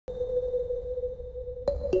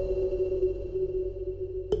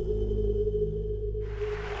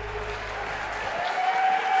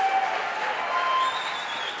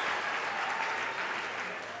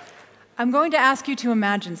I'm going to ask you to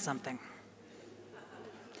imagine something.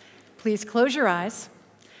 Please close your eyes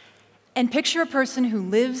and picture a person who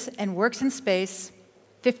lives and works in space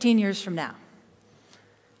 15 years from now.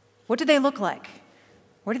 What do they look like?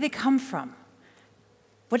 Where do they come from?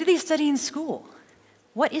 What do they study in school?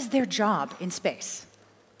 What is their job in space?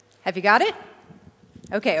 Have you got it?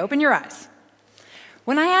 Okay, open your eyes.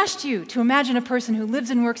 When I asked you to imagine a person who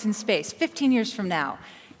lives and works in space 15 years from now,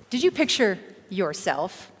 did you picture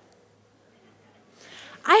yourself?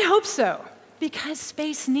 I hope so, because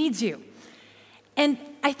space needs you. And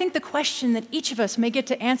I think the question that each of us may get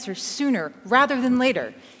to answer sooner rather than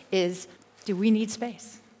later is, do we need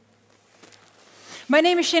space? My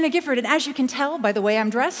name is Sheyna Gifford, and as you can tell by the way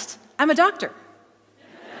I'm dressed, I'm a doctor.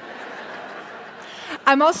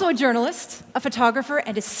 I'm also a journalist, a photographer,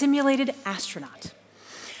 and a simulated astronaut.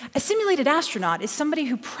 A simulated astronaut is somebody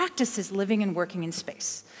who practices living and working in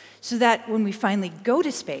space, so that when we finally go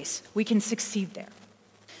to space, we can succeed there.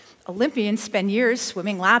 Olympians spend years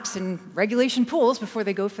swimming laps in regulation pools before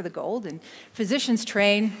they go for the gold, and physicians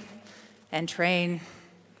train and train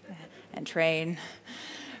and train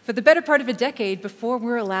for the better part of a decade before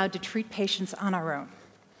we're allowed to treat patients on our own.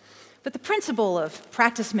 But the principle of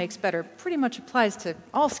practice makes better pretty much applies to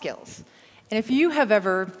all skills. And if you have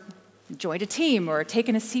ever joined a team or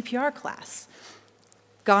taken a CPR class,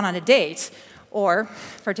 gone on a date, or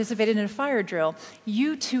participated in a fire drill,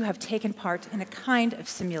 you too have taken part in a kind of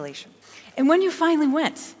simulation. And when you finally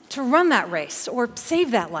went to run that race or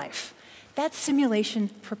save that life, that simulation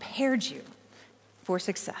prepared you for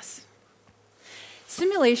success.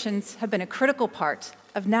 Simulations have been a critical part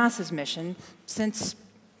of NASA's mission since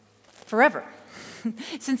forever,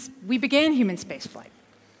 since we began human spaceflight.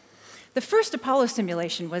 The first Apollo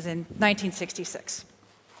simulation was in 1966.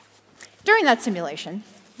 During that simulation,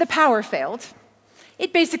 the power failed.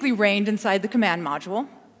 It basically rained inside the command module,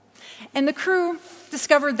 and the crew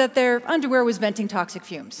discovered that their underwear was venting toxic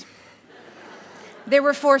fumes. They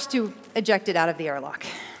were forced to eject it out of the airlock.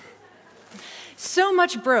 So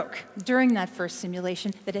much broke during that first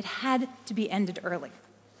simulation that it had to be ended early.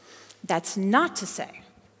 That's not to say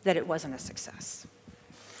that it wasn't a success.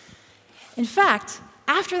 In fact,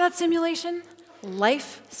 after that simulation,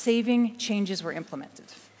 life-saving changes were implemented.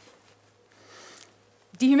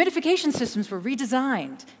 Dehumidification systems were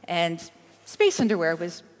redesigned, and space underwear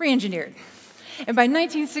was re-engineered. And by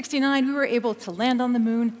 1969, we were able to land on the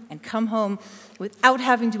moon and come home without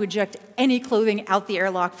having to eject any clothing out the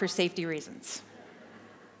airlock for safety reasons.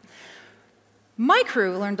 My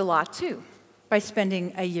crew learned a lot, too, by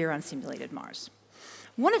spending a year on simulated Mars.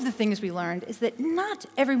 One of the things we learned is that not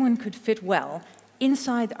everyone could fit well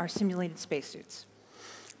inside our simulated spacesuits.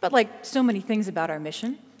 But like so many things about our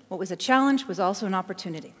mission, what was a challenge was also an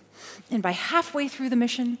opportunity. And by halfway through the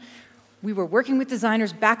mission, we were working with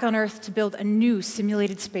designers back on Earth to build a new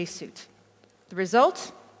simulated spacesuit. The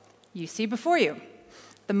result? You see before you.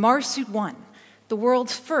 The Mars Suit 1, the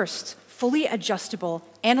world's first fully adjustable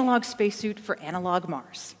analog spacesuit for analog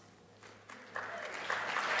Mars.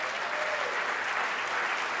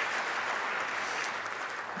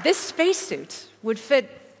 This spacesuit would fit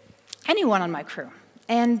anyone on my crew,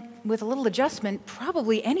 and with a little adjustment,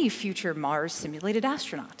 probably any future Mars simulated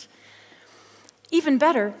astronaut. Even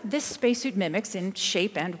better, this spacesuit mimics, in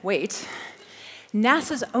shape and weight,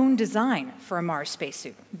 NASA's own design for a Mars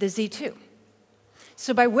spacesuit, the Z2.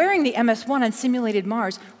 So by wearing the MS-1 on simulated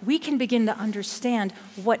Mars, we can begin to understand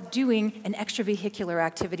what doing an extravehicular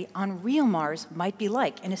activity on real Mars might be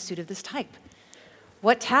like in a suit of this type.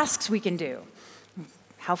 What tasks we can do,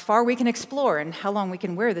 how far we can explore, and how long we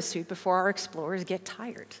can wear the suit before our explorers get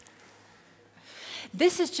tired.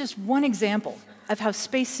 This is just one example of how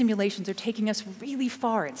space simulations are taking us really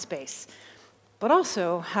far in space, but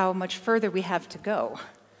also how much further we have to go.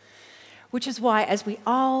 Which is why, as we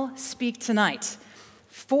all speak tonight,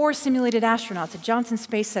 4 simulated astronauts at Johnson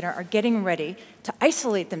Space Center are getting ready to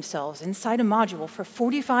isolate themselves inside a module for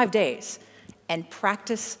 45 days and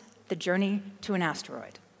practice the journey to an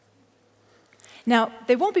asteroid. Now,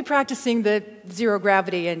 they won't be practicing the zero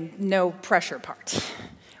gravity and no pressure part.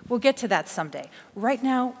 We'll get to that someday. Right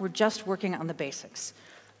now, we're just working on the basics.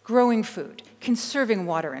 Growing food, conserving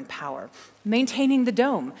water and power, maintaining the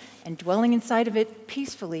dome, and dwelling inside of it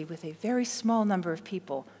peacefully with a very small number of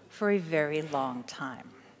people for a very long time.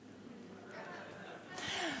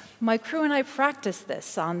 My crew and I practiced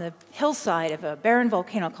this on the hillside of a barren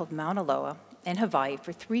volcano called Mauna Loa in Hawaii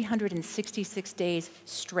for 366 days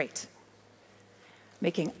straight,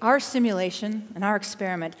 making our simulation and our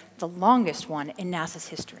experiment the longest one in NASA's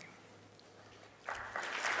history.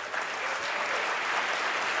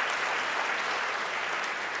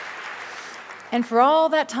 And for all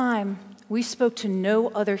that time, we spoke to no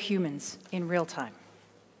other humans in real time.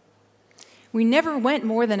 We never went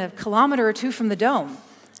more than a kilometer or two from the dome,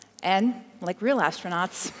 and like real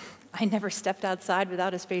astronauts, I never stepped outside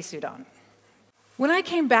without a spacesuit on. When I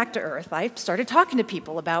came back to Earth, I started talking to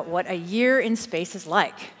people about what a year in space is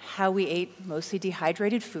like, how we ate mostly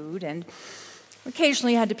dehydrated food, and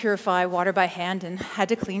occasionally had to purify water by hand and had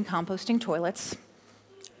to clean composting toilets,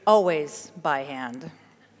 always by hand.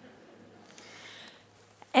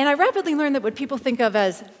 And I rapidly learned that what people think of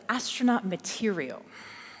as astronaut material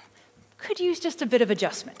could use just a bit of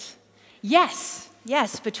adjustment. Yes,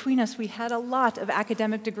 between us we had a lot of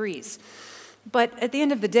academic degrees. But at the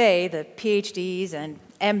end of the day, the PhDs and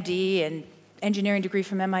MD and engineering degree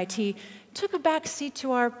from MIT took a back seat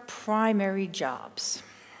to our primary jobs.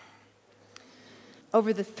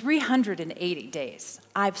 Over the 380 days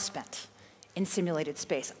I've spent in simulated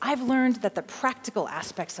space, I've learned that the practical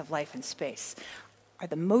aspects of life in space are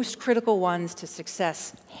the most critical ones to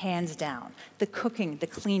success, hands down. The cooking, the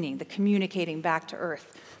cleaning, the communicating back to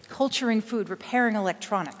Earth, culturing food, repairing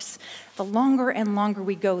electronics. The longer and longer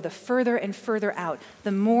we go, the further and further out,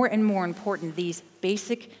 the more and more important these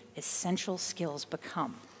basic, essential skills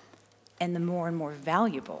become, and the more and more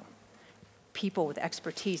valuable people with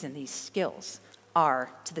expertise in these skills are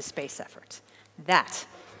to the space effort. That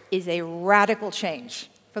is a radical change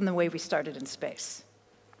from the way we started in space.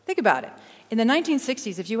 Think about it. In the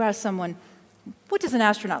 1960s, if you asked someone, what does an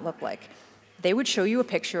astronaut look like? They would show you a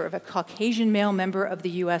picture of a Caucasian male member of the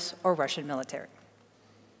US or Russian military.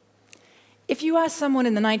 If you ask someone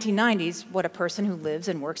in the 1990s what a person who lives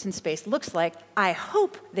and works in space looks like, I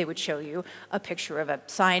hope they would show you a picture of a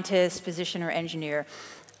scientist, physician, or engineer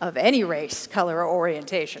of any race, color, or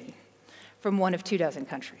orientation from one of 24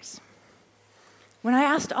 countries. When I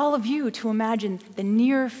asked all of you to imagine the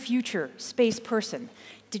near future space person,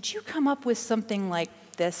 did you come up with something like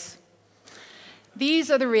this? These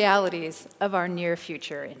are the realities of our near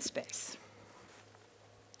future in space.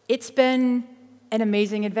 It's been an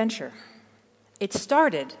amazing adventure. It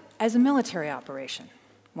started as a military operation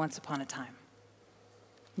once upon a time.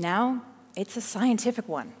 Now it's a scientific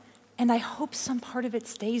one, and I hope some part of it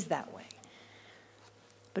stays that way.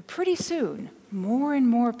 But pretty soon, more and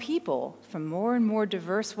more people from more and more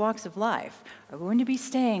diverse walks of life are going to be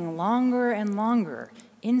staying longer and longer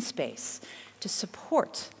in space to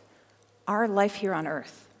support our life here on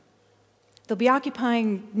Earth. They'll be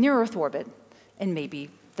occupying near-Earth orbit, and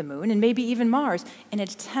maybe the Moon, and maybe even Mars, in an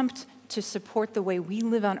attempt to support the way we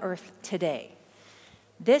live on Earth today.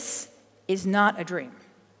 This is not a dream.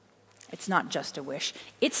 It's not just a wish.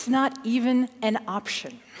 It's not even an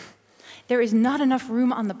option. There is not enough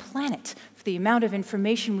room on the planet for the amount of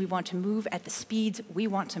information we want to move at the speeds we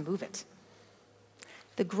want to move it.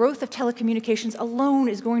 The growth of telecommunications alone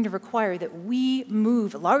is going to require that we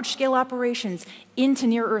move large-scale operations into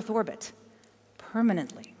near-Earth orbit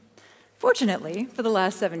permanently. Fortunately, for the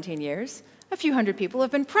last 17 years, a few hundred people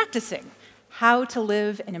have been practicing how to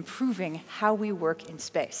live and improving how we work in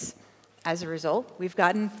space. As a result, we've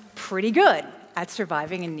gotten pretty good at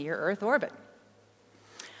surviving in near-Earth orbit.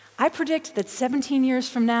 I predict that 17 years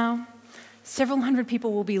from now, several hundred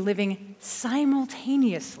people will be living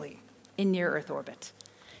simultaneously in near-Earth orbit,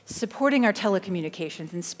 supporting our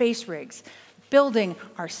telecommunications and space rigs, building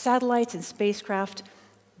our satellites and spacecraft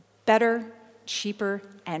better, cheaper,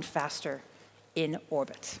 and faster in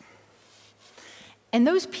orbit. And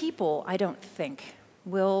those people, I don't think,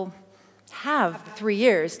 will have 3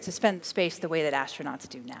 years to spend space the way that astronauts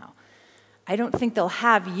do now. I don't think they'll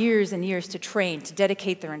have years and years to train, to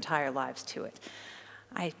dedicate their entire lives to it.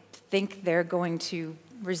 I think they're going to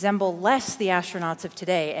resemble less the astronauts of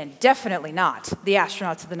today, and definitely not the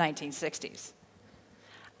astronauts of the 1960s.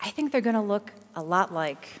 I think they're going to look a lot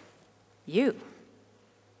like you.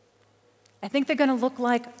 I think they're going to look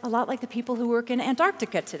a lot like the people who work in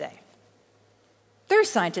Antarctica today. There are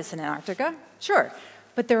scientists in Antarctica, sure,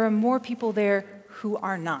 but there are more people there who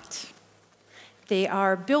are not. They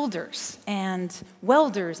are builders and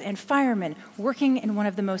welders and firemen working in one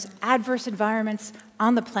of the most adverse environments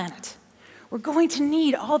on the planet. We're going to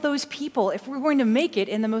need all those people if we're going to make it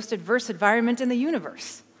in the most adverse environment in the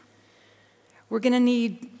universe. We're going to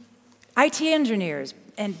need IT engineers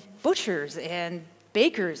and butchers and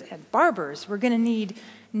bakers and barbers. We're going to need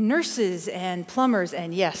nurses and plumbers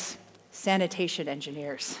and, yes, sanitation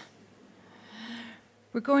engineers.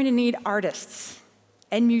 We're going to need artists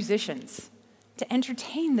and musicians to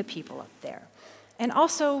entertain the people up there, and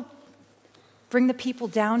also bring the people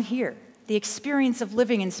down here, the experience of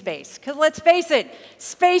living in space. Because let's face it,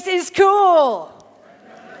 space is cool!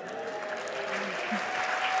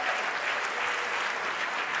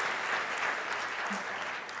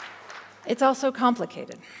 It's also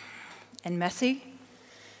complicated and messy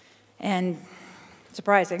and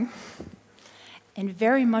surprising and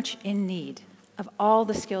very much in need of all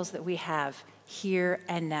the skills that we have here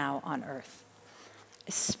and now on Earth,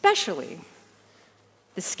 especially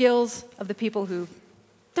the skills of the people who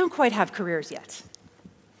don't quite have careers yet.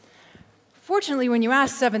 Fortunately, when you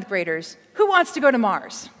ask 7th graders, who wants to go to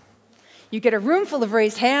Mars? You get a room full of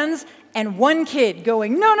raised hands and one kid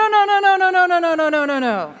going, no, no, no, no, no, no, no, no, no, no, no, no,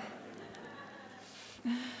 no.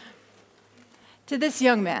 To this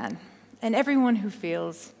young man, and everyone who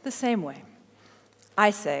feels the same way, I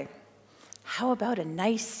say, how about a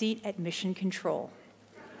nice seat at Mission Control?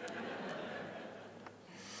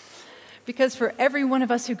 Because for every one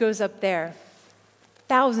of us who goes up there,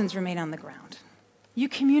 thousands remain on the ground. You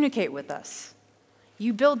communicate with us.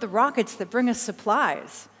 You build the rockets that bring us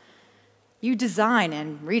supplies. You design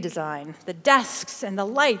and redesign the desks and the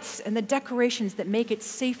lights and the decorations that make it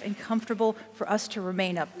safe and comfortable for us to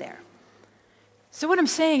remain up there. So what I'm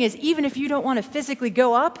saying is, even if you don't want to physically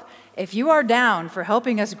go up, if you are down for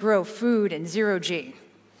helping us grow food in zero-G,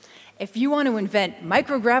 if you want to invent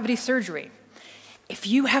microgravity surgery, if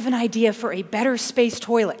you have an idea for a better space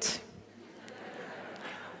toilet,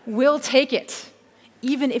 we'll take it,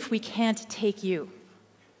 even if we can't take you.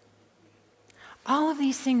 All of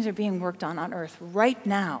these things are being worked on Earth right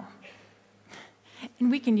now,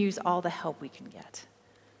 and we can use all the help we can get.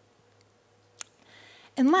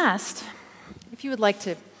 And last, if you would like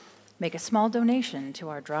to make a small donation to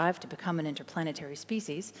our drive to become an interplanetary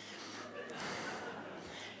species,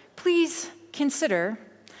 please consider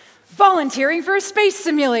volunteering for a space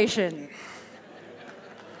simulation.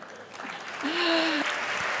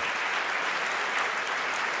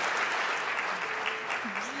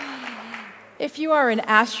 If you are an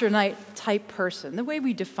astronaut-type person, the way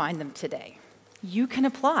we define them today, you can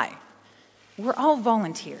apply. We're all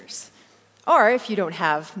volunteers. Or if you don't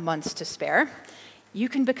have months to spare, you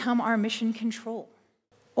can become our mission control.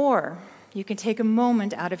 Or you can take a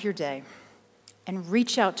moment out of your day and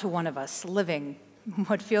reach out to one of us living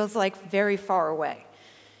what feels like very far away.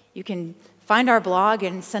 You can find our blog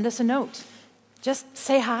and send us a note. Just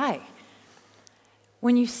say hi.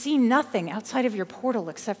 When you see nothing outside of your portal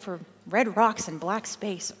except for red rocks and black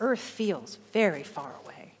space, Earth feels very far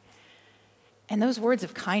away. And those words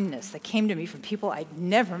of kindness that came to me from people I'd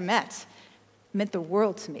never met meant the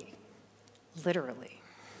world to me, literally.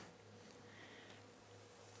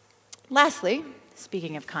 Lastly,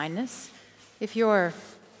 speaking of kindness, if your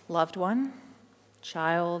loved one,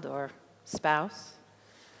 child, or spouse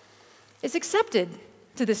is accepted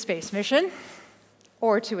to the space mission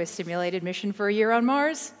or to a simulated mission for a year on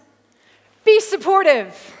Mars, be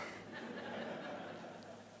supportive.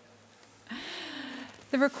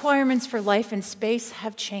 The requirements for life in space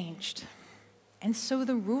have changed, and so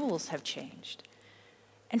the rules have changed.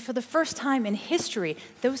 And for the first time in history,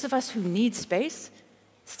 those of us who need space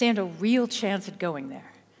stand a real chance at going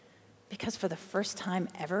there. Because for the first time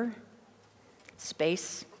ever,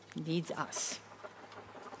 space needs us.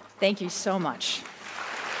 Thank you so much.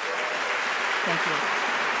 Thank you.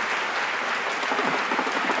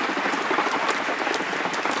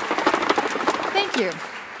 Thank you.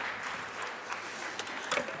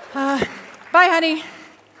 Bye, honey.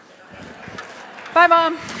 Bye,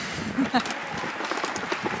 Mom.